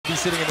be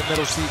sitting in the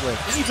middle seat with.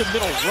 He needs a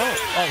middle row.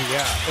 Oh,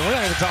 yeah. And we're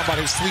not even talking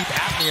about his sleep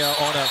apnea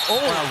on a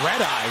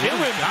red eye.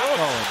 Dillon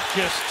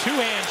just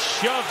two-hand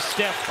shoves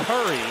Steph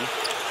Curry.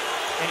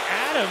 And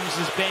Adams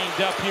is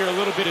banged up here a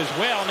little bit as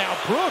well. Now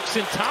Brooks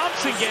and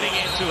Thompson getting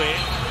into it.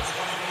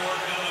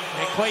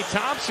 And Klay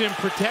Thompson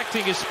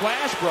protecting his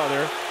splash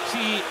brother.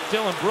 See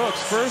Dillon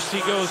Brooks, first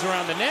he goes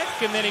around the neck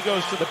and then he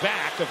goes to the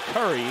back of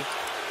Curry.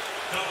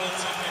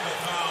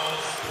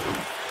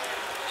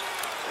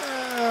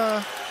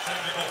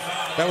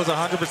 That was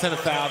 100% a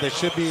foul. There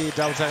should be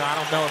double technical. I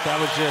don't know if that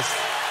was just.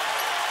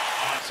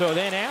 So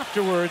then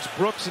afterwards,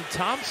 Brooks and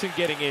Thompson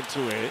getting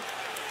into it.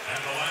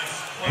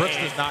 Brooks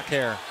does not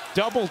care.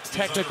 Double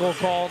technical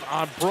called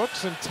on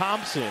Brooks and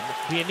Thompson.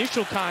 The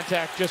initial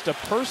contact, just a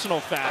personal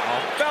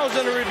foul. Foul's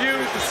under review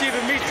to see if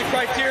it meets the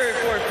criteria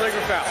for a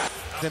flagrant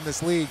foul. In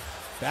this league,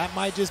 that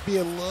might just be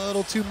a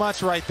little too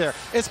much right there,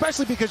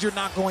 especially because you're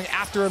not going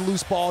after a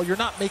loose ball. You're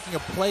not making a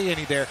play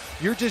any there.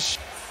 You're just.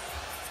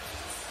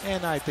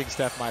 And I think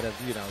Steph might have,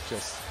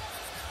 just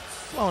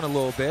flown a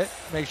little bit.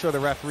 Make sure the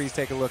referees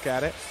take a look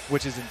at it,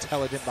 which is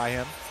intelligent by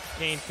him.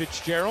 Kane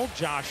Fitzgerald,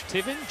 Josh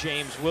Tiven,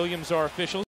 James Williams are officials.